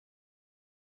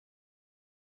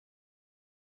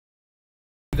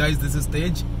guys, this is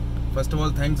Tej. First of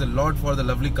all, thanks a lot for the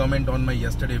lovely comment on my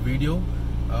yesterday video.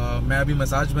 मैं अभी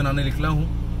massage बनाने निकला हूँ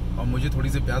और मुझे थोड़ी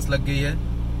सी प्यास लग गई है,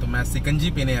 तो मैं सिकंजी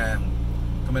पीने आया हूँ।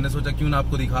 तो मैंने सोचा क्यों ना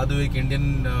आपको दिखा दूँ एक इंडियन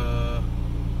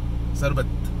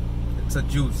शरबत, it's a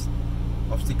juice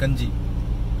of shikanji.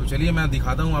 तो चलिए मैं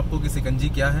दिखाता हूँ आपको कि सिकंजी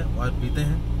क्या है और पीते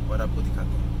हैं और आपको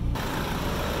दिखाते हैं।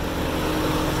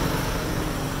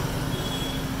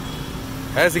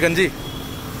 है सिकंजी,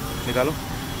 निकालो।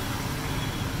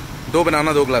 2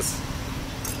 बनाना 2 ग्लास।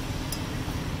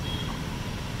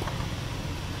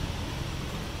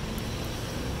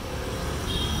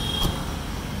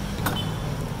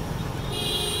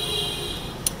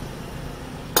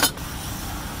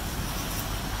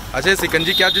 अच्छा,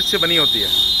 सिकंजी क्या चीज से बनी होती है?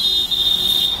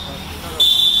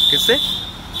 किससे?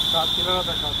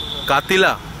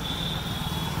 कातिला।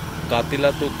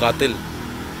 कातिला तो कातिल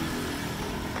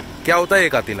क्या होता है? ये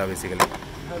कातिला बेसिकली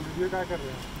वीडियो क्या कर रहे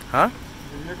हैं? हाँ,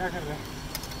 वीडियो क्या कर रहे हैं?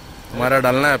 हमारा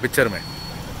डालना है पिक्चर में।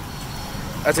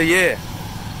 अच्छा, ये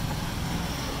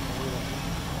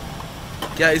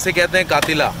क्या इसे कहते हैं?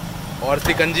 कातिला। और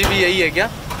सिकंजी भी यही है क्या?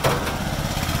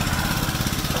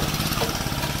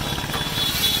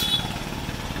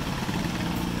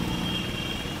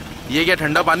 ये क्या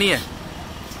ठंडा पानी है?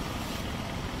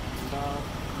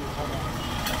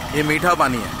 ये मीठा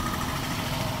पानी है,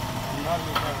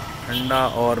 ठंडा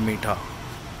और मीठा।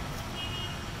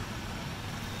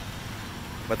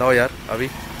 बताओ यार अभी।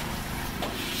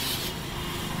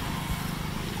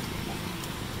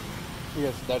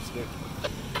 Yes, that's great.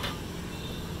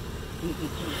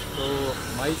 So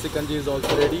my Sikhanji is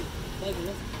also ready.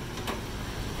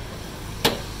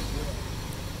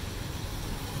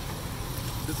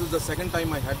 This is the second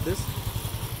time I had this.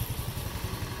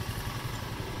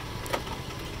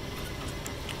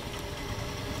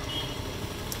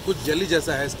 कुछ जेली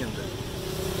जैसा है इसके अंदर।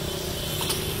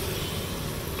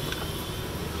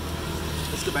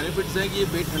 इसके बेनिफिट्स हैं कि ये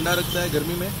पेट ठंडा रखता है,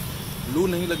 गर्मी में लू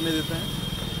नहीं लगने देता है।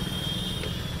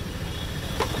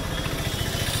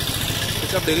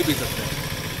 इसे आप डेली पी सकते हैं।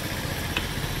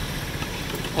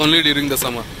 Only during the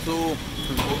summer. So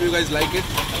hope you guys like it.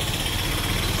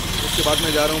 उसके बाद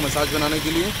मैं जा रहा हूँ मसाज बनाने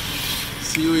के लिए।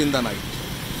 See you in the night.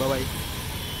 Bye bye.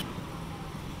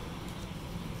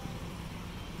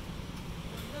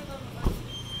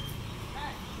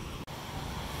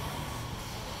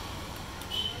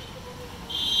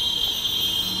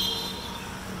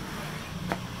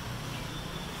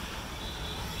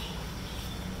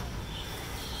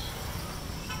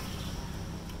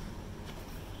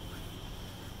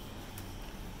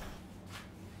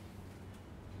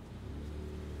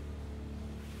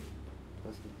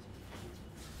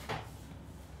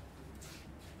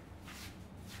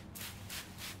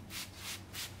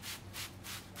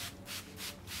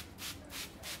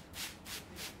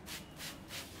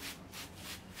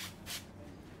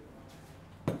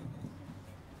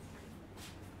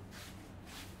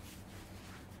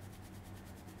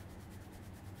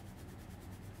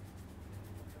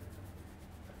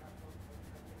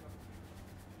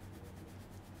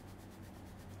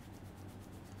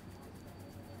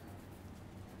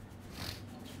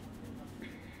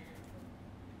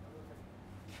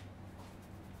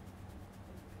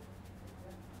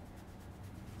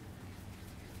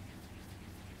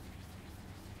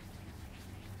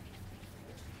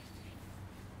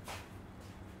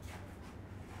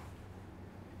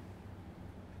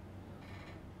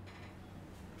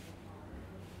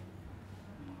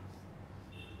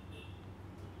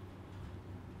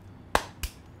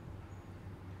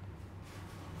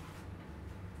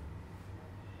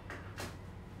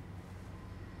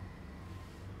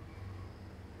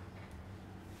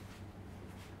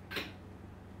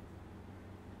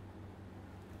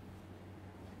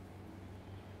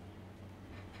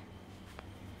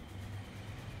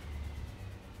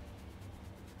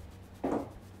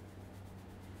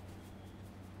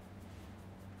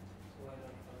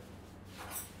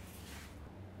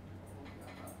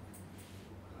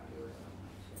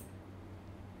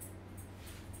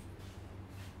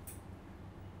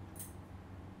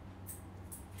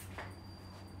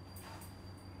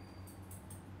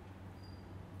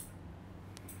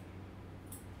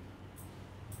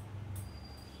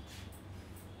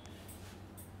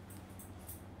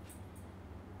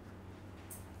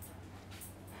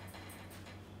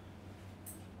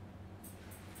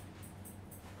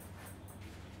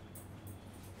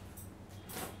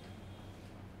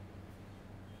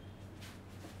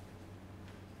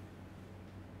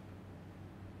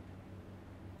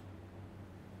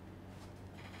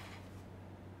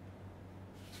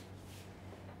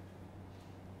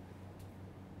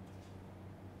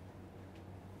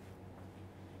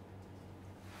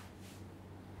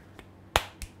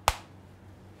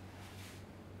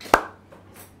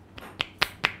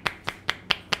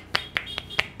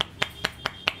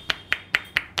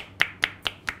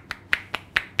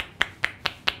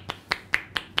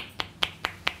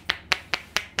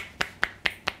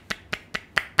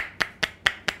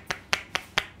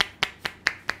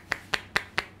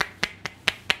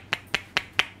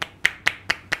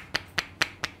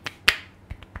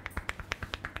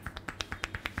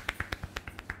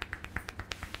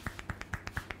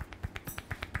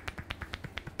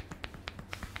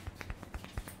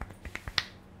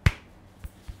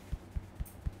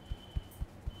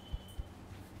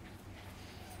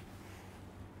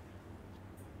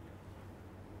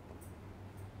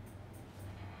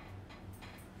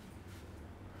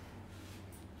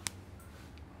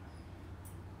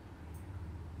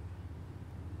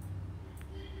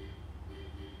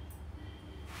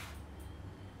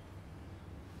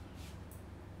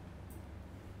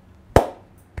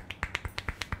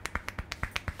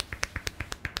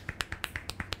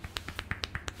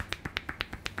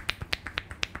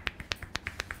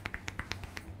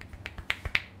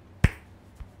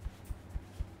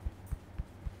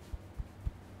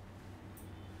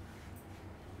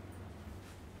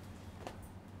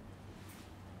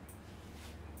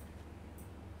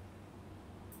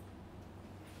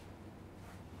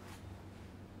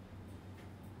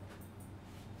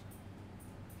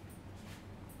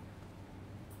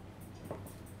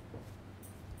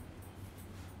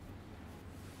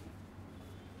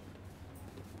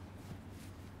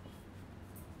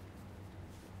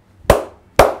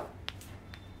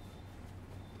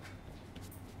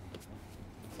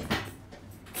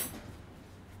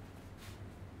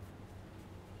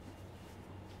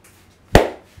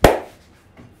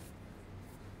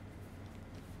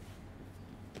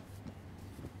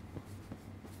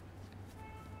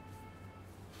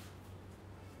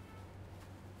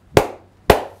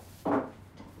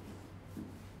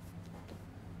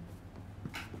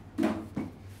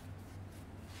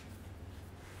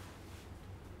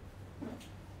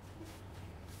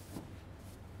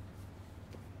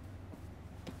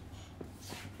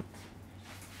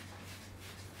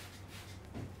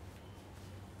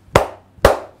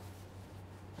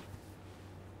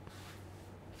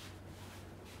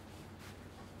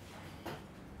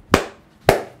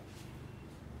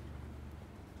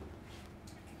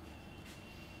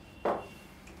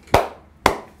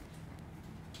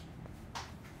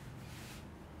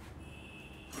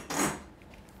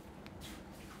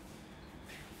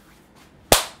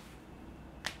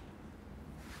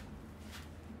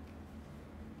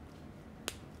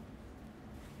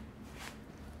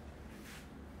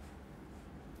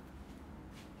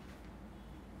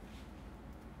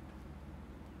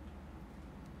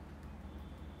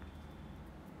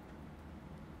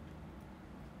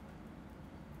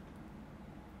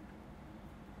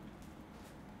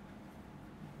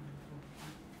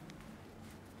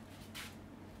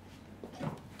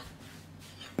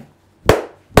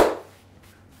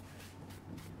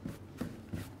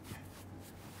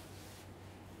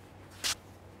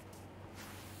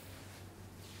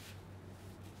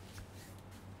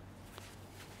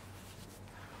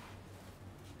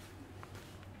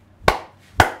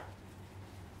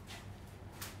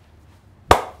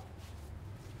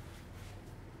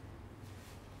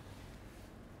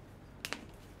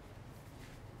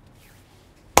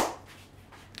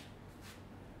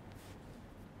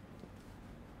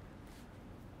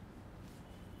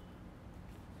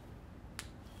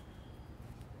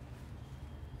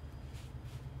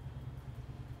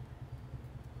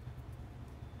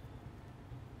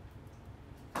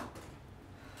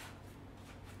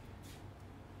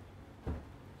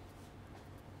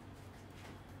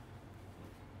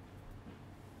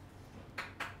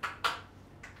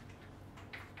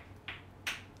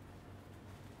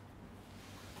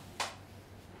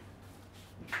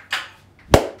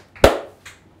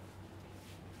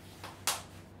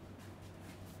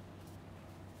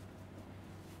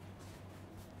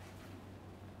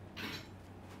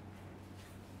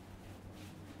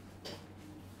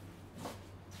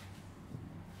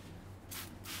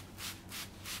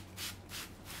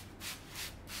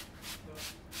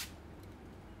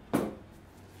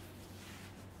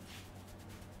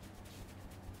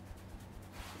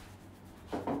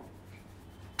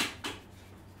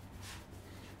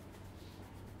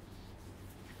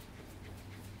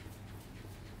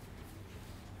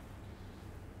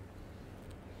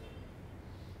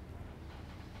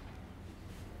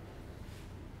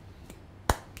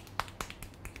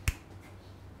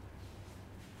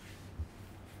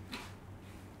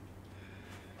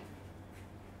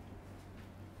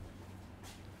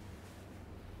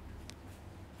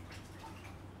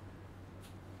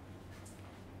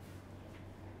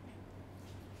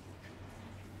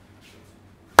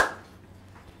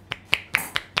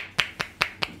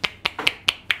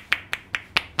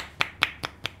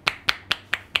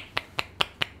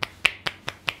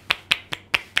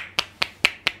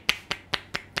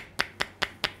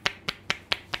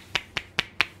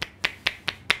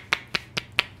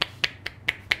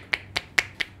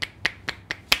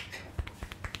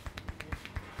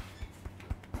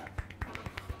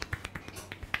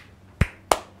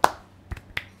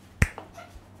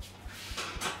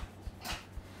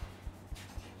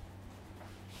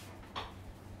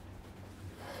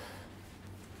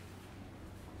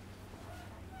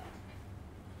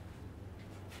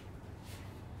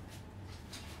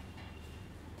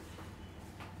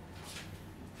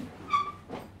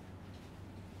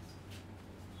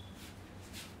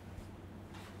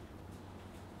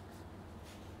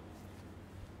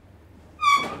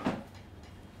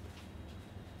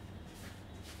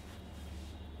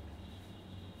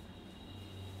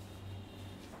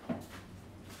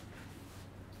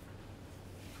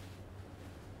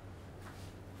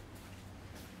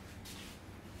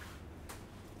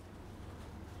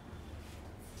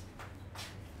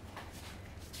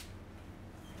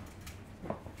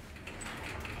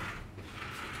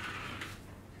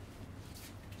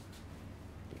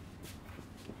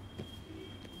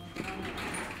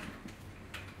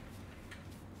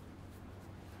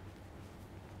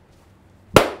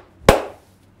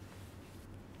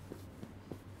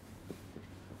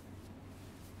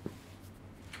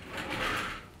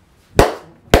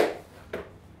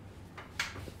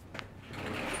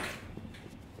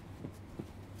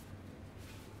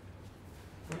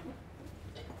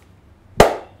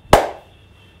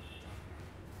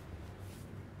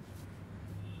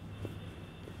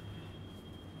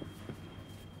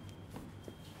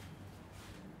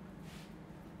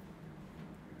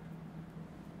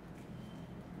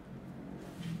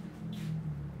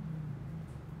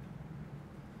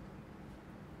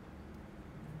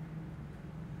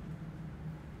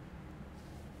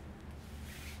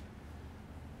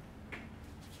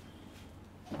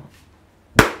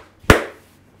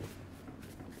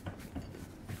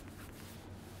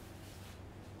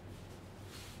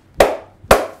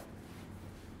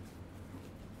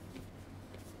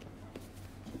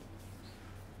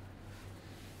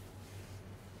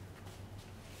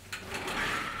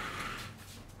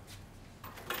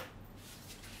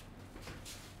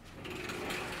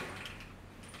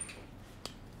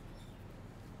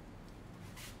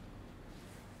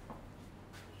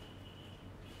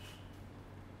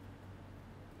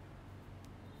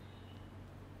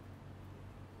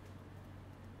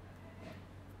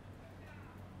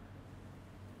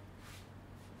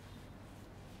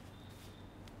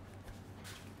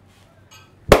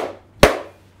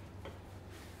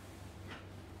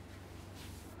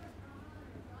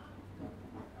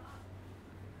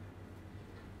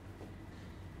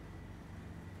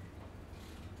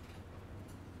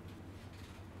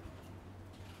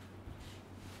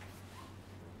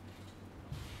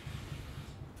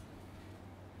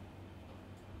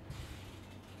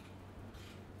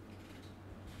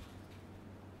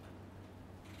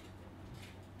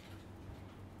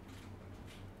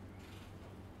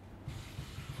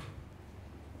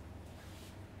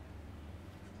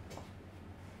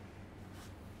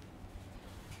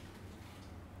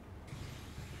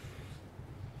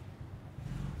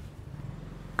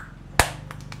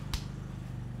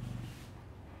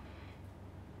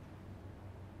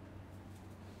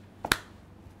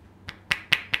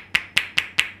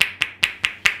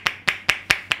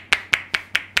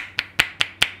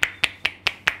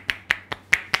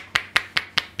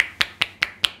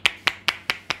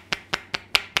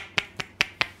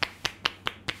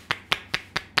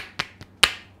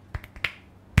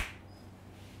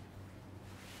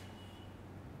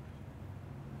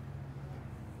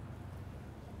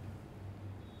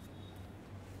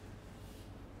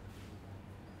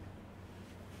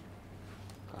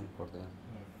 for them.